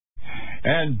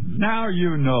And now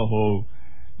you know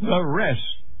the rest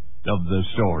of the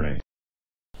story.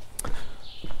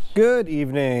 Good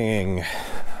evening.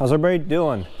 How's everybody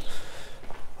doing?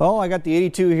 Well, I got the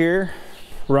 82 here.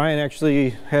 Ryan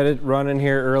actually had it running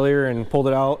here earlier and pulled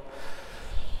it out.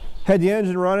 Had the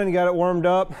engine running, got it warmed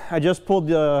up. I just pulled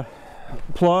the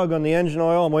plug on the engine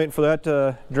oil. I'm waiting for that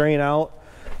to drain out.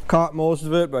 Caught most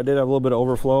of it, but I did have a little bit of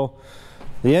overflow.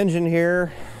 The engine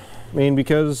here, I mean,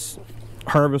 because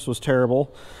harvest was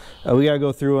terrible, we gotta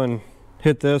go through and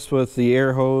hit this with the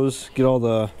air hose, get all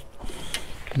the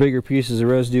bigger pieces of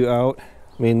residue out.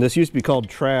 I mean, this used to be called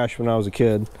trash when I was a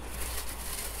kid.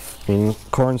 I mean,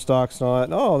 corn stalks and all that.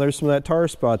 Oh, there's some of that tar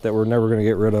spot that we're never gonna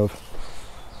get rid of.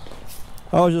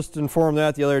 I was just informed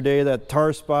that the other day that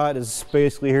tar spot is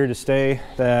basically here to stay,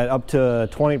 that up to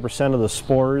 20% of the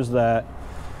spores that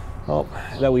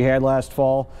we had last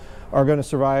fall are going to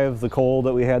survive the cold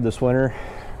that we had this winter.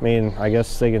 I mean, I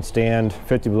guess they can stand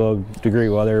 50 below degree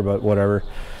weather, but whatever.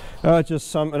 It's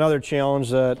just another challenge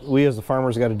that we as the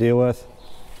farmers got to deal with.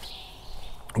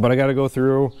 But I got to go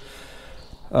through,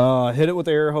 hit it with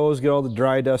the air hose, get all the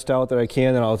dry dust out that I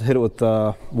can, and I'll hit it with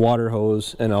the water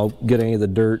hose, and I'll get any of the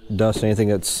dirt, dust, anything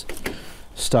that's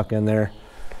stuck in there.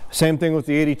 Same thing with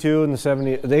the 82 and the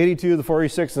 70, the 82, the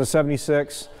 46, and the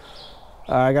 76.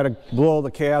 I got to blow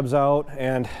the cabs out,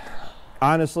 and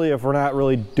honestly, if we're not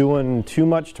really doing too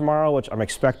much tomorrow, which I'm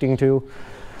expecting to,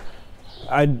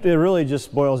 it really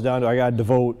just boils down to I got to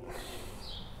devote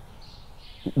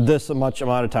this much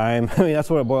amount of time. I mean, that's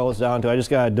what it boils down to. I just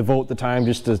got to devote the time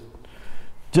just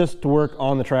to work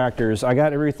on the tractors. I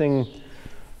got everything,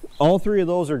 all three of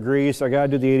those are greased. I got to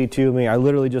do the 82. I mean, I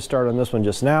literally just started on this one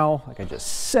just now, like I just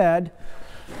said,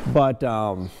 but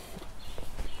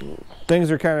things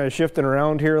are kind of shifting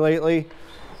around here lately.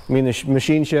 I mean, the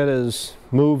machine shed has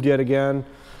moved yet again.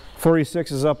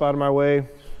 46 is up out of my way.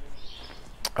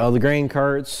 The grain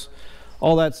carts,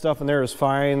 all that stuff in there is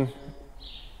fine.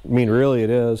 I mean, really it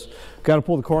is. Got to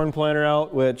pull the corn planter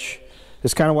out, which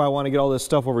is kind of why I want to get all this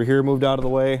stuff over here moved out of the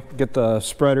way. Get the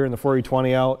spreader and the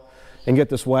 4020 out and get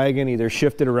this wagon either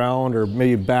shifted around or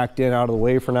maybe backed in out of the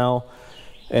way for now,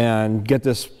 and get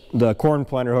the corn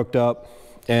planter hooked up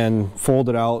and fold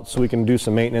it out so we can do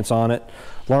some maintenance on it.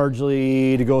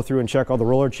 Largely to go through and check all the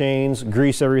roller chains,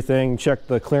 grease everything, check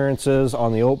the clearances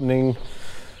on the opening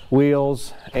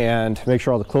wheels, and make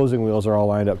sure all the closing wheels are all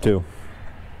lined up too.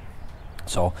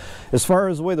 So as far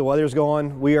as the way the weather's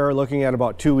going, we are looking at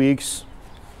about 2 weeks.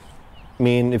 I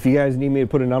mean, if you guys need me to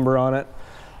put a number on it,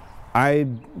 I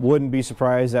wouldn't be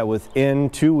surprised that within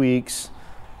 2 weeks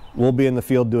we'll be in the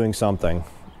field doing something.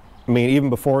 I mean, even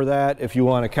before that, if you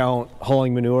want to count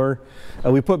hauling manure,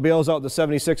 we put bales out the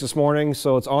 76 this morning,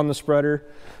 so it's on the spreader.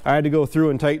 I had to go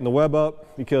through and tighten the web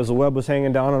up because the web was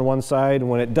hanging down on one side, and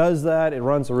when it does that, it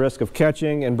runs the risk of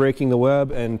catching and breaking the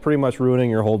web and pretty much ruining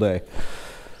your whole day.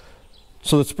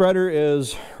 So the spreader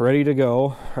is ready to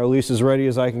go, or at least as ready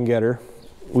as I can get her.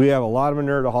 We have a lot of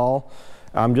manure to haul.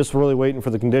 I'm just really waiting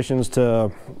for the conditions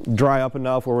to dry up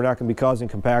enough where we're not going to be causing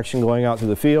compaction going out through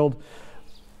the field.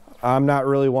 I'm not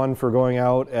really one for going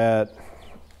out at,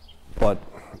 what,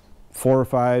 4 or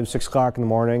 5, 6 o'clock in the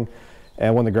morning,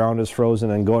 and when the ground is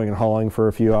frozen, and going and hauling for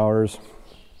a few hours.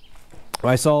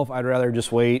 Myself, I'd rather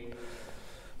just wait.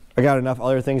 I got enough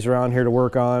other things around here to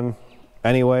work on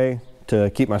anyway to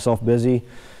keep myself busy,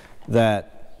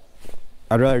 that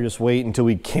I'd rather just wait until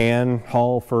we can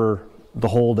haul for the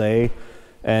whole day,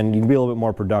 and you can be a little bit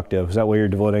more productive, because that way you're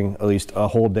devoting at least a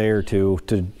whole day or two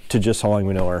to just hauling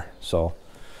manure. So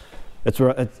I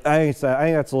think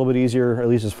that's a little bit easier, at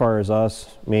least as far as us.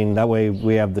 I mean, that way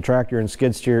we have the tractor and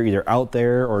skid steer either out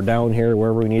there or down here,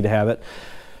 wherever we need to have it,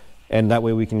 and that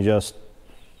way we can just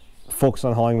focus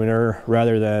on hauling manure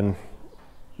rather than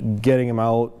getting them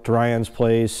out to Ryan's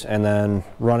place and then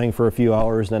running for a few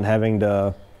hours and then having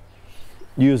to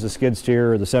use the skid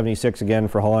steer or the 76 again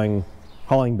for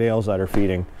hauling bales that are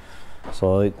feeding.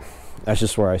 So that's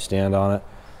just where I stand on it.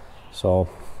 So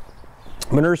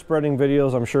manure spreading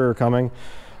videos, I'm sure, are coming.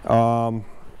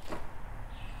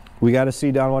 We got to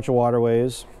seed down a bunch of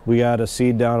waterways. We got to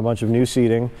seed down a bunch of new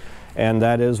seeding, and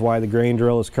that is why the grain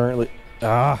drill is currently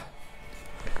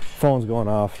phone's going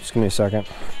off. Just give me a second.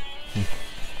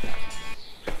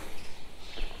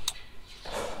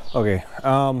 Okay.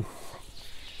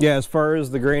 Yeah, as far as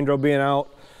the grain drill being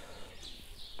out,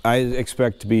 I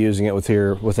expect to be using it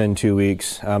within 2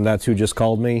 weeks. That's who just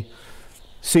called me.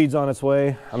 Seed's on its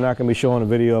way. I'm not going to be showing a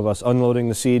video of us unloading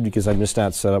the seed because I'm just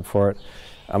not set up for it.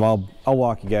 I'll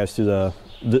walk you guys through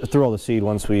all the seed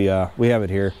once we have it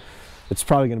here. It's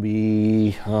probably going to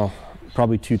be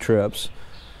probably 2 trips.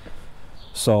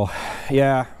 So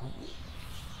yeah,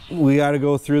 we got to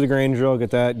go through the grain drill,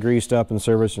 get that greased up and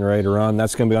serviced and ready to run.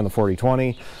 That's going to be on the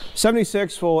 4020.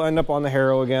 76 will end up on the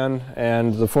Harrow again,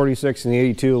 and the 46 and the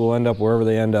 82 will end up wherever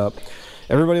they end up.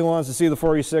 Everybody wants to see the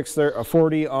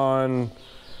 40 on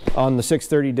the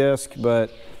 630 disc,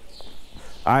 but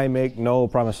I make no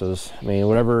promises. I mean,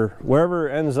 wherever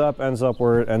ends up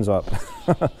where it ends up.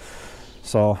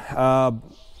 So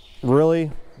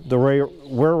really, where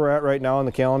we're at right now on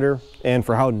the calendar, and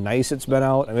for how nice it's been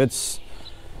out, I mean,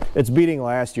 it's beating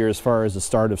last year as far as the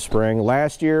start of spring.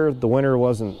 Last year, the winter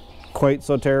wasn't quite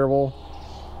so terrible,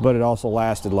 but it also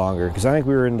lasted longer, because I think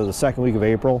we were into the second week of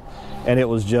April, and it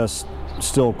was just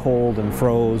still cold and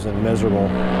froze and miserable.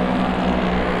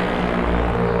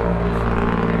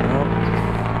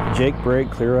 Well, Jake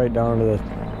brake clear right down to the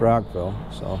Rockville,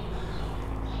 so.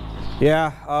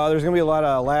 Yeah, there's going to be a lot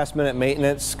of last-minute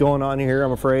maintenance going on here,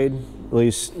 I'm afraid. At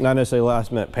least, not necessarily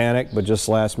last-minute panic, but just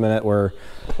last-minute, where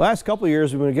last couple of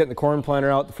years we've been getting the corn planter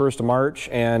out the 1st of March,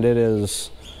 and it is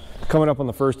coming up on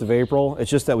the 1st of April. It's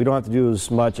just that we don't have to do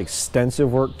as much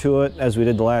extensive work to it as we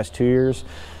did the last 2 years.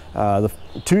 2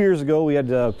 years ago, we had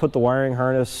to put the wiring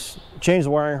harness, change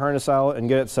the wiring harness out and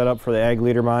get it set up for the ag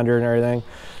leader monitor and everything.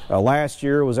 Last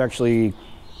year was actually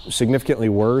significantly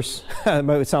worse. It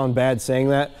might sound bad saying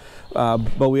that.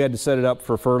 But we had to set it up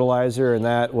for fertilizer, and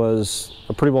that was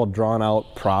a pretty well drawn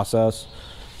out process.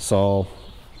 So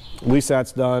at least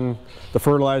that's done. The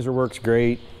fertilizer works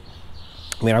great.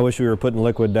 I mean, I wish we were putting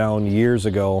liquid down years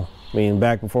ago. I mean,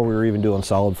 back before we were even doing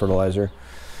solid fertilizer.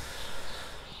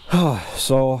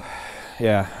 So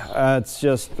yeah, it's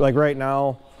just like right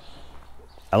now,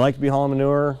 I like to be hauling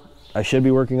manure. I should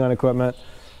be working on equipment,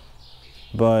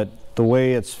 but the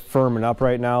way it's firming up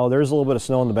right now, there's a little bit of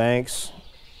snow in the banks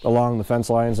along the fence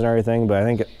lines and everything, but I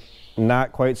think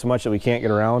not quite so much that we can't get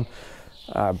around.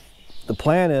 The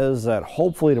plan is that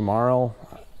hopefully tomorrow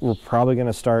we're probably going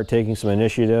to start taking some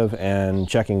initiative and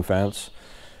checking fence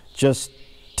just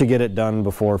to get it done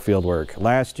before field work.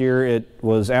 Last year it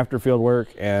was after field work,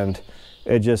 and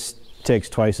it just takes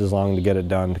twice as long to get it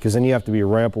done, because then you have to be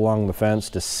right up along the fence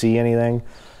to see anything.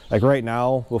 Like right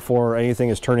now, before anything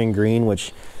is turning green,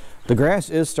 which the grass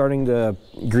is starting to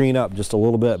green up just a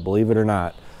little bit, believe it or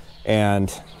not. And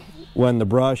when the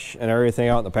brush and everything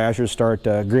out in the pastures start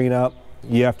to green up,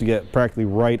 you have to get practically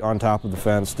right on top of the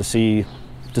fence to see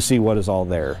what is all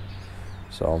there.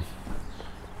 So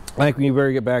I think we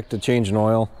better get back to changing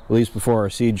oil, at least before our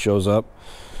seed shows up.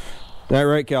 Is that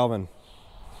right, Calvin?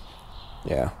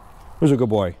 Yeah. Who's a good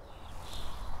boy?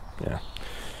 Yeah.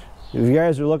 If you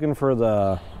guys are looking for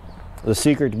the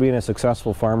secret to being a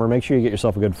successful farmer, make sure you get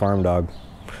yourself a good farm dog.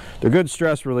 They're good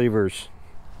stress relievers.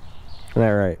 Isn't that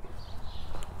right?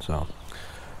 So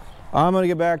I'm going to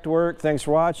get back to work. Thanks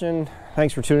for watching.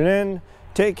 Thanks for tuning in.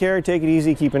 Take care. Take it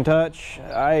easy. Keep in touch.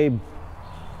 I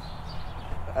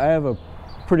have a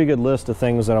pretty good list of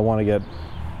things that I want to get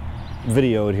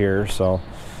videoed here. So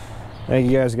I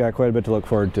think you guys got quite a bit to look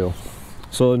forward to.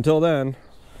 So until then,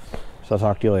 I'll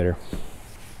talk to you later.